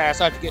Liberty Pass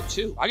I have to get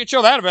too. I can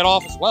show that event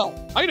off as well.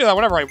 I can do that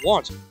whenever I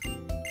want.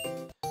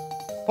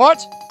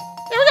 But,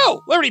 there we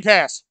go! Liberty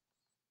Pass.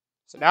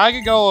 So now I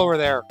can go over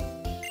there.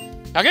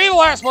 Now get the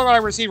last Pokemon I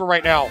receive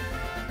right now.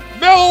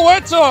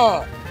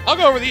 Meloetta! I'll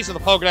go over these in the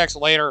Pokedex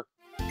later.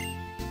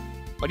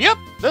 But yep,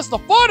 this is the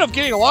fun of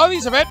getting a lot of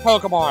these event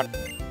Pokemon.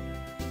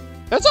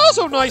 It's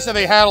also nice that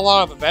they had a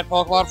lot of event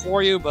Pokemon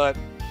for you, but,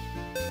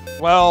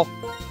 well,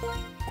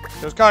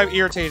 it was kind of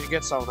irritating to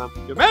get some of them.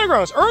 The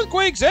Metagross,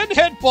 Earthquake, Zen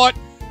Headbutt,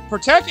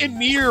 Protect, and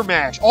Meteor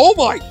Mash. Oh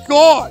my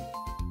god!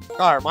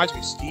 God, it reminds me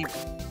of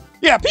Steve.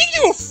 Yeah,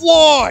 Pikachu will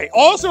fly!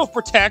 Also with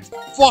Protect,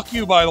 fuck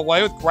you, by the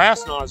way, with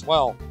Grassnot as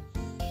well.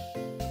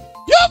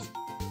 Yep!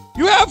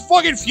 You have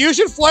fucking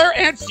Fusion Flare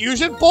and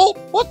Fusion Bolt?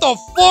 What the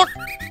fuck?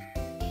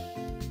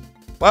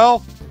 Well,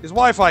 his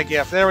Wi-Fi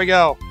gift, there we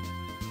go.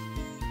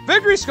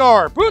 Victory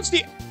Scar, boosts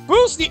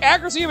the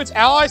accuracy of its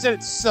allies and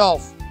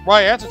itself.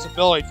 Right, that's its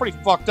ability, pretty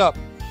fucked up.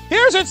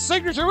 Here's its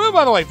signature move,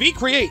 by the way,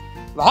 V-Create.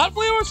 The hot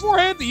flame on its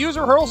forehead, the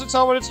user hurls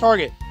itself at its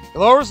target. It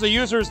lowers the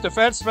user's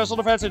defense, special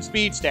defense, and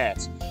speed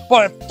stats.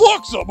 But it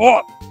fucks them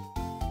up!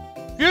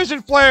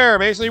 Fusion Flare,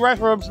 basically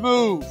Reshurum's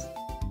move.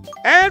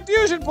 And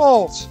Fusion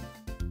Bolt.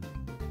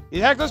 The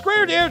attack does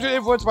greater damage and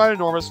influenced by an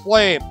enormous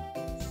flame.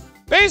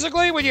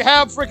 Basically, when you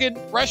have freaking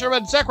Reshiram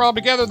and Zekrom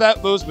together,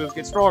 that moves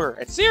gets stronger.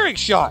 And Searing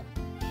Shot.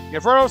 The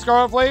Inferno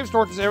Scarlet Flames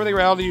torches everything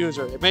around the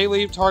user. It may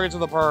leave targets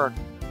in the burn.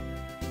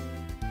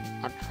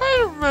 I'm trying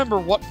to remember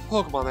what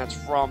Pokemon that's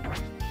from.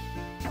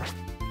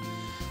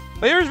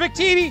 But here's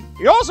Victini.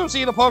 You also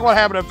see the Pokemon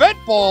have an event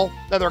ball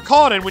that they're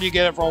caught in when you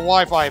get it from a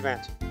Wi-Fi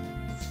event.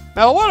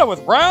 Meloetta with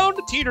Round,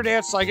 Teeter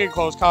Dance, Psychic, and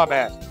Close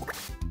Combat.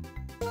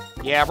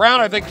 Yeah,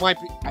 Round I think might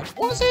be... I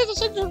want to say it's a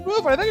signature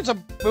move, but I think it's a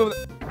move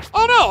that...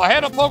 Oh no, I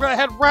had a Pokemon that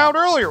had Round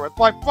earlier with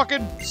my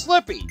fucking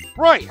Slippy.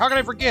 Right, how can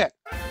I forget?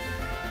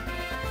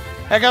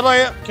 And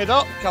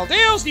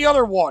Caldeo's the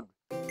other one.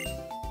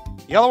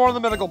 The other one of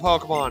the mythical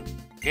Pokemon.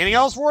 Anything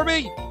else for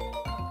me?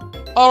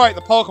 Alright,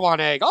 the Pokemon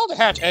egg. I'll have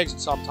to hatch eggs at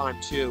some time,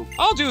 too.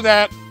 I'll do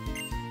that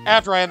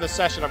after I end the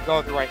session I'm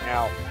going through right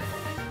now.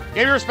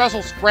 Give her a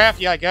special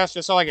Scrafty, I guess,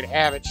 just so I can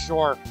have it,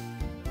 sure.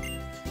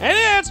 And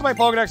that's my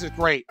Pokedex is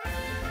great.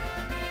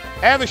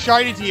 And the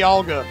shiny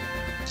Dialga.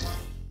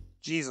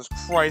 Jesus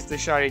Christ, the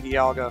shiny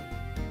Dialga.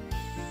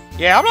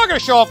 Yeah, I'm not going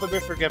to show off the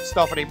Mr. Gift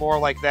stuff anymore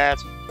like that.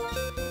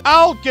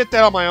 I'll get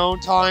that on my own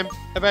time,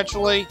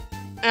 eventually.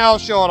 And I'll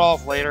show it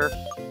off later.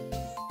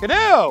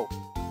 Canoe!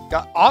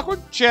 Got Aqua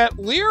Jet,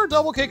 Leer,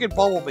 Double Kick, and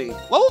Bumblebee.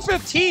 Level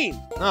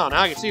 15! Oh, now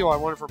I can see why I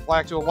wanted from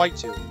Black to a White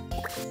too.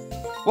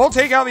 We'll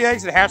take out the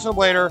eggs and hatch them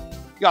later.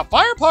 You got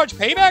Fire Punch,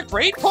 Payback,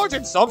 Drain Punch,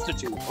 and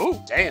Substitute.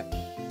 Ooh, damn.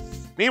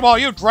 Meanwhile,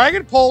 you have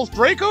Dragon Pulse,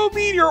 Draco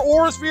Meteor,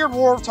 Aura Sphere, and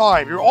Roar of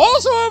Time. You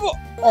also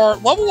are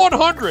level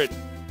 100.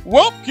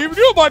 Well, keep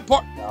doing my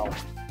part. No.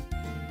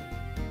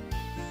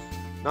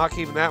 Not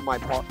keeping that in my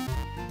part.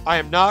 I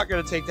am not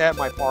going to take that in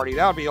my party.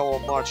 That would be a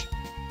little much.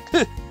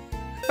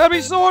 That'd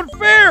be so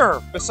unfair!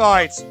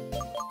 Besides,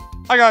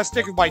 I gotta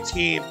stick with my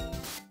team.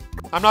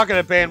 I'm not gonna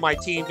abandon my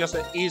team just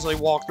to easily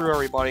walk through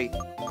everybody.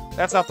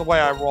 That's not the way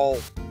I roll.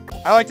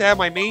 I like to have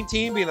my main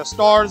team be the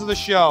stars of the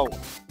show.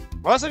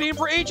 Unless I need them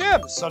for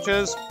HMs, such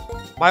as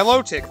my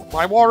Lotic,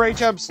 my Water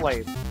HM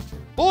slave.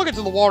 We'll look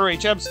into the Water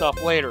HM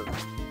stuff later.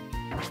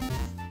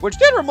 Which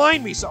did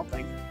remind me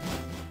something.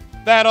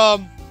 That,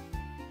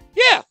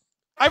 yeah,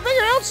 I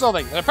figured out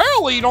something. And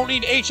apparently you don't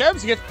need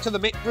HMs to get to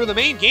through the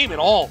main game at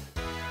all.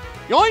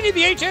 You only need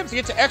the HMs to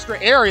get to extra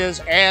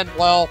areas, and,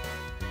 well,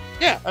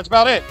 yeah, that's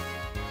about it.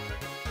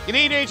 You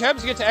need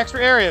HMs to get to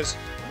extra areas.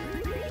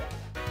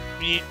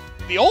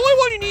 The only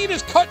one you need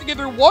is cut to get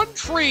through one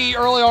tree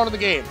early on in the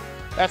game.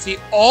 That's the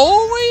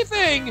only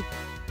thing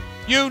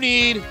you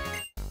need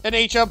an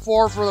HM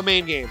for the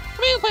main game.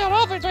 I mean, play on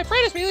offense, my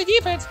friend is mainly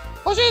defense.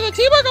 I'll show you the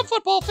teamwork of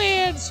football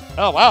fans.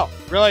 Oh, wow.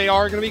 Really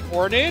are going to be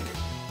coordinated?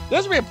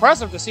 This would be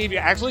impressive to see if you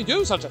actually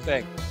do such a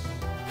thing.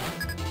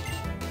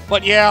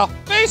 But yeah,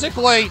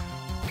 basically...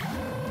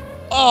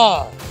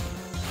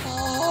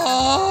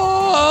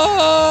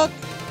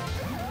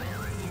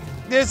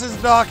 This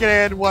is not going to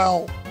end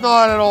well.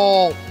 Not at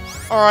all.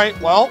 Alright,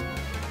 well,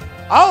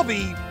 I'll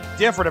be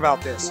different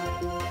about this.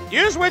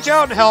 You just reach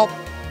out and help.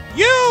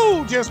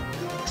 You just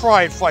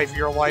try and fight for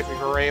your life if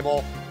you're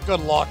able. Good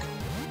luck.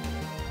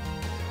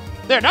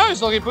 There, now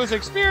he's looking to boost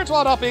experience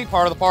while not being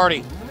part of the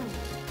party.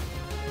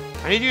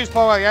 I need to use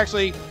Pokemon to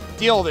actually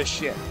deal with this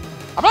shit.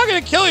 I'm not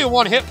going to kill you in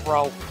one hit,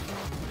 bro.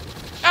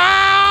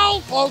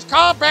 Ow! Close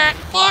combat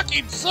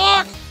fucking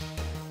suck!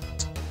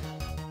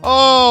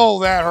 Oh,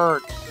 that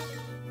hurt.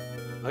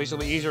 At least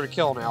it'll be easier to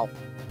kill now.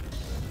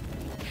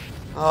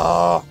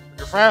 Oh,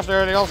 you're faster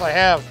than anything else I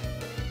have.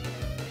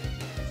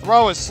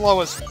 Throw is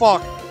slow as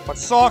fuck, but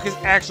Sawk is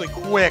actually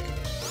quick.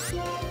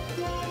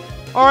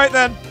 Alright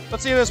then,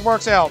 let's see if this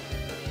works out.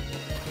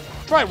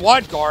 Try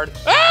Wide Guard.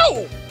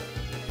 Ow!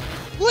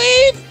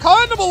 Leave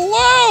Condom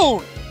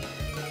alone!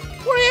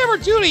 What did he ever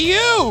do to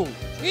you?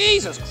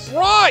 Jesus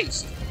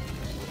Christ!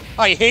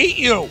 I hate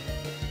you!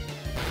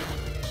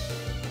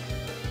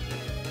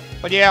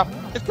 But yeah,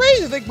 it's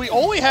crazy to think we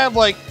only have,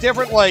 like,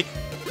 different, like,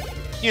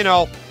 you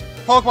know,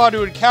 Pokemon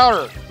to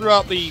encounter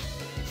throughout the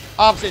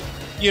opposite,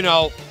 you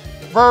know,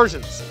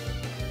 versions.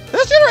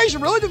 This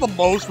generation really did the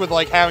most with,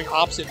 like, having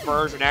opposite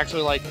version,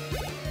 actually, like,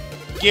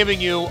 giving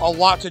you a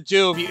lot to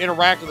do if you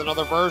interact with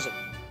another version.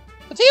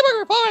 The teamwork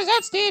report is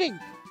outstanding.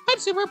 I'm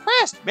super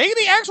impressed. Making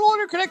the actual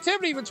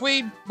interconnectivity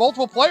between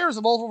multiple players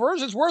and multiple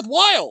versions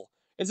worthwhile,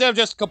 instead of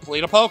just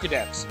complete a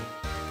Pokedex.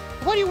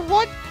 What you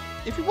want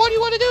to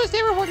do is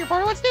never what your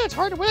partner wants to do. It's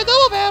hard to win a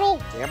double battle.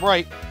 Damn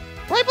right.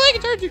 Right play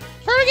can turn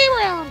a game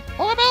around.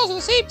 Pokemon battles are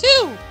the same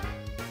too.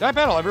 Did I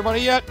battle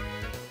everybody yet?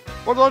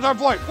 One more time,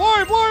 fly!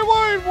 Fly!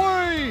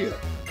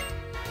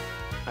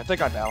 I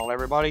think I battled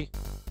everybody.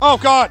 Oh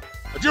god!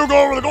 If you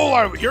go over the goal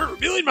line over here, a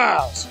million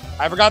miles!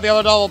 I forgot the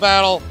other double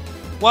battle.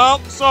 Well,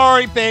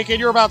 sorry, Bacon,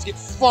 you're about to get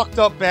fucked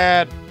up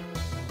bad.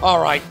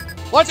 Alright,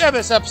 let's end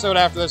this episode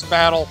after this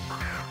battle.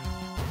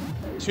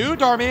 2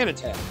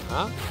 Darmanitan,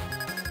 huh?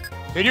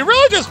 Can you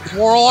really just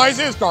pluralize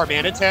this,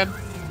 Darmanitan?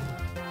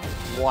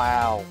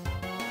 Wow.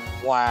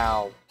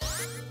 Wow.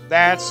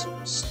 That's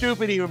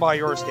stupid even by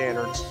your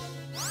standards.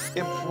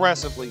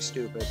 Impressively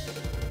stupid.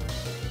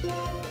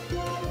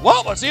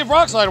 Well, let's see if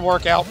Rock Slide will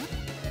work out.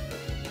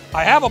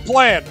 I have a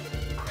plan.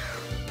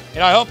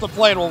 And I hope the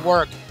plan will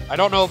work. I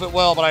don't know if it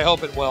will, but I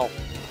hope it will.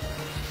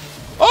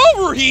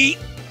 Overheat?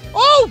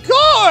 Oh,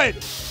 God!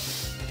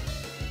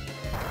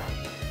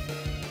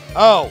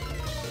 Oh.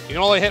 You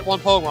can only hit one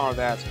Pokemon with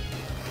that.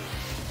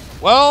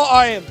 Well,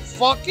 I am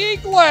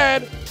fucking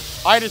glad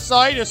I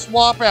decided to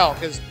swap out,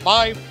 because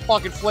my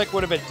fucking Flick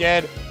would have been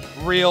dead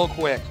real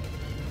quick.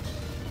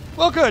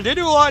 Well, good. Didn't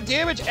do a lot of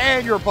damage,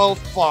 and you're both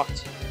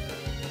fucked.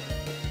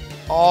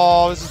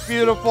 Oh, this is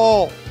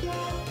beautiful.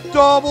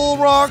 Double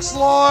Rock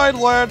Slide.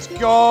 Let's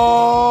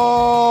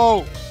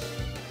go.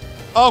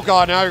 Oh,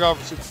 God. Now you're going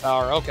for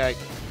Superpower. Okay.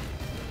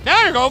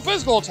 Now you're going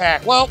Physical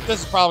Attack. Well,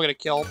 this is probably going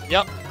to kill.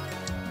 Yep.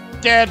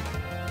 Dead.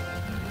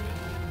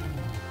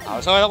 I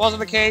was hoping that wasn't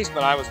the case,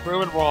 but I was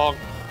proven wrong.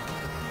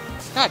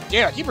 God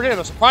damn, I keep forgetting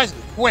they're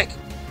surprisingly quick.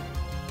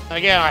 And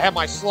again, I have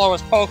my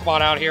slowest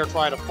Pokemon out here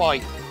trying to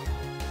fight.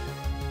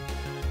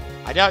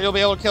 I doubt you'll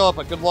be able to kill it,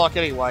 but good luck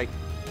anyway.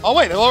 Oh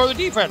wait, they lower the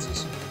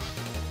defenses.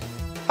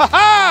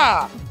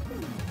 Ha-ha!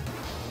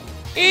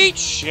 Eat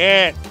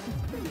shit.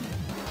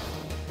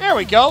 There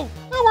we go.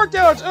 That worked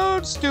out its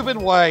own stupid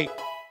way.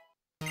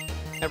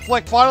 And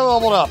Flick finally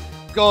leveled up.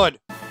 Good.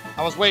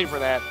 I was waiting for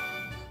that.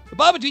 The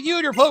bond between you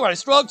and your Pokemon is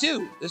strong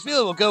too. This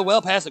feeling will go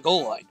well past the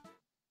goal line.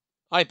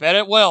 I bet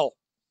it will.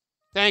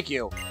 Thank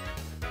you.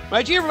 When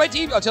I cheer for my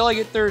team until I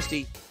get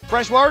thirsty.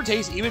 Fresh water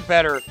tastes even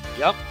better.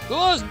 Yep.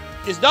 Cool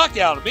is knocked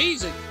out.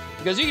 Amazing.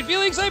 Because you can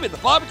feel the excitement, the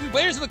bond between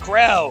players and the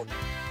crowd.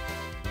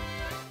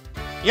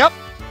 Yep.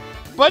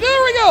 But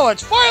there we go.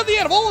 It's finally the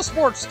end of all the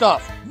sports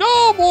stuff.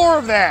 No more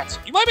of that.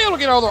 You might be able to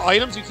get other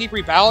items. You keep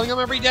rebattling them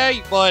every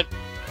day, but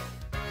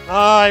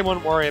I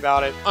wouldn't worry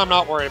about it. I'm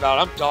not worried about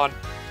it. I'm done.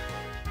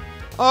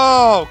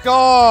 Oh,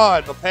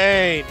 God. The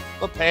pain.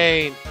 The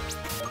pain.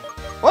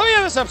 Let me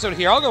end this episode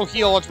here. I'll go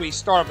heal once we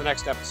start up the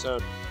next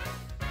episode.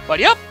 But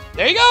yep,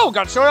 there you go.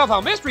 Got to show you off how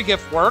Mystery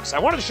Gift works. I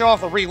wanted to show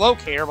off the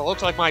relocator, but it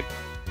looks like my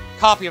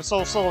copy of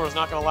Soul Silver is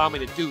not going to allow me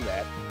to do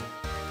that.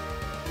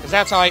 Because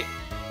that's how I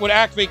would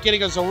activate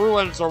getting a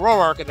Zorua and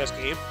Zoroark in this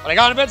game. But I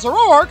got to invent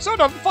Zoroark, so it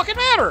doesn't fucking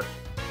matter.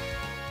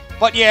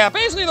 But yeah,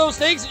 basically those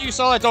things that you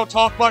saw that don't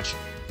talk much.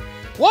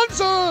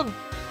 One's,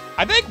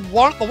 I think the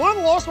one in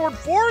the Lost World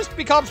Forest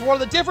becomes one of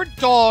the different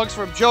dogs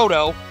from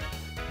Johto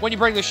when you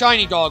bring the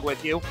shiny dog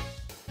with you.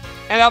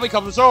 and that'll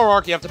become the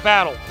Zoroark you have to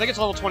battle. I think it's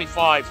level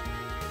 25.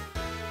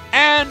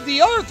 And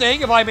the other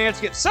thing, if I managed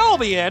to get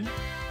Celebi in,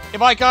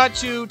 if I got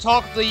to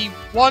talk to the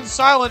one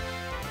silent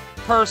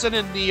person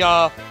in the,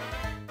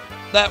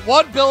 that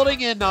one building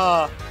in,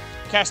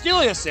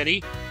 Castelia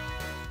City,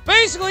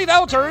 basically that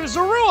would turn into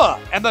Zorua,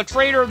 and the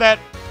trainer that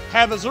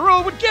had the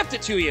Zorua would gift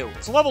it to you.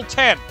 It's level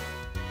 10.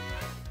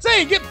 So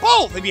you get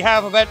both if you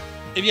have the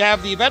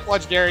event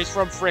legendaries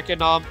from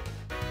frickin'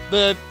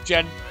 the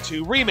Gen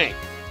 2 remake.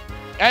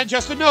 And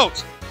just a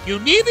note, you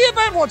need the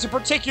event ones in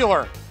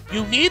particular.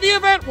 You need the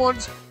event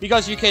ones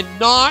because you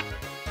cannot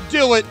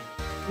do it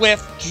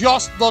with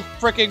just the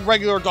frickin'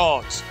 regular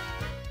dogs.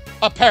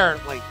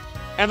 Apparently.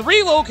 And the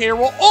relocator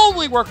will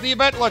only work with the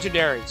event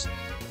legendaries.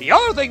 The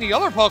other thing, the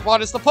other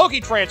Pokemon, is the Poke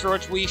Transfer,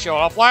 which we showed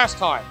off last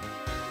time.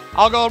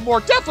 I'll go in more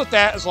depth with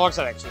that as long as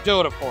I actually do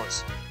it, of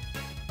course.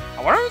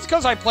 I wonder if it's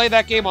because I play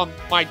that game on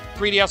my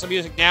 3DS I'm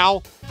using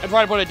now and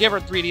try to put a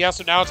different 3DS,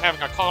 so now it's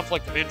having a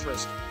conflict of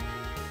interest.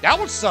 That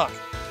would suck.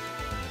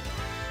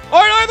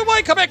 Alright, either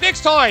way, come back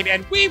next time,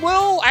 and we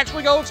will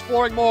actually go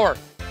exploring more.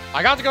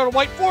 I got to go to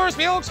White Forest,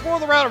 maybe I'll explore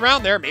the route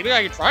around there. Maybe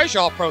I can try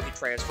Shop Poke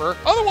Transfer.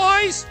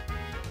 Otherwise,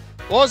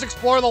 we'll just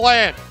explore the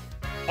land.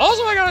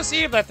 Also, I gotta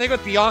see if that thing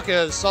with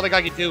Bianca is something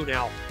I can do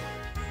now.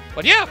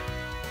 But yeah,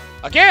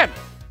 again,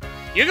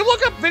 you can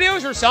look up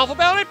videos yourself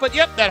about it, but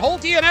yep, that whole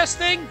DNS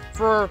thing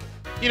for,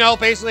 you know,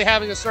 basically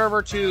having a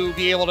server to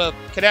be able to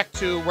connect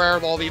to where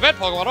all the event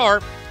Pokemon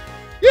are,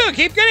 you can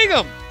keep getting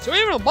them. So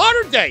even in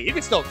modern day, you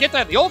can still get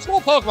that in the old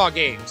school Pokemon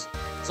games.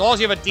 As long as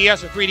you have a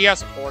DS or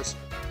 3DS, of course.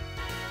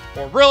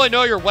 Or really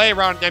know your way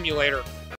around an emulator.